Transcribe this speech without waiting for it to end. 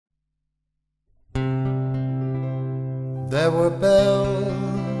There were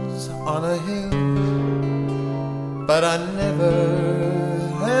bells on a hill, but I never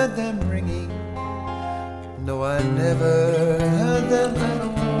heard them ringing. No, I never heard them at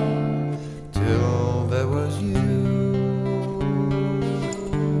all till there was you.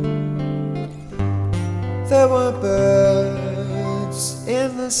 There were birds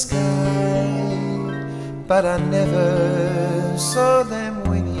in the sky, but I never saw them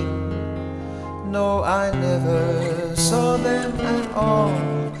winging. No, I never saw them at all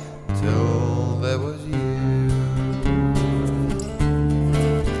till there was you.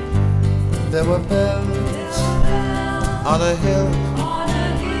 There were bells on a hill,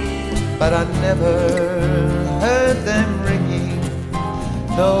 but I never heard them ringing.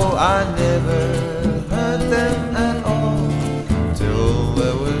 No, I never heard them at all till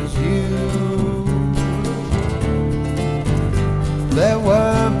there was you. There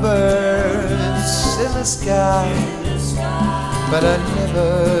were birds in the sky, but I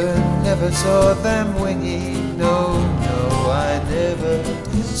never saw them winging. No, I never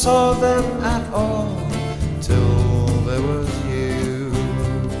saw them at all till there was you.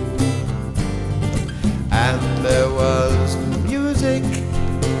 And there was music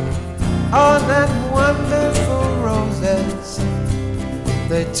on that wonderful roses.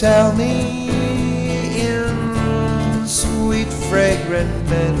 They tell me in sweet fragrant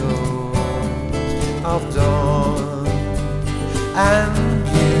meadows of dawn. And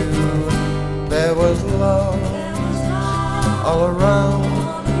you, there was love all around,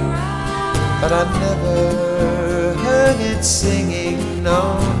 but I never heard it singing.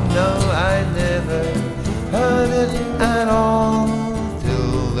 No, I never heard it at all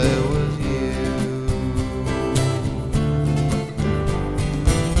till there was you.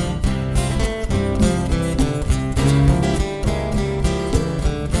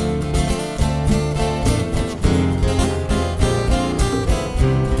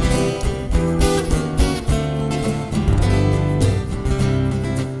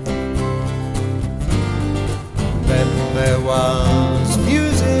 There was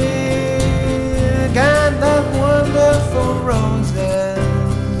music and that wonderful roses.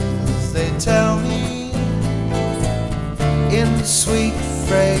 They tell me in sweet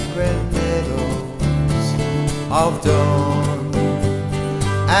fragrant meadows of dawn.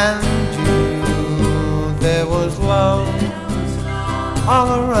 And you, there was love all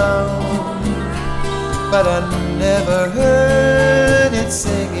around, but I never heard it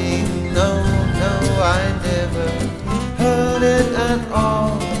singing. No, I never heard it at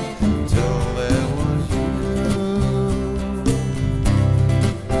all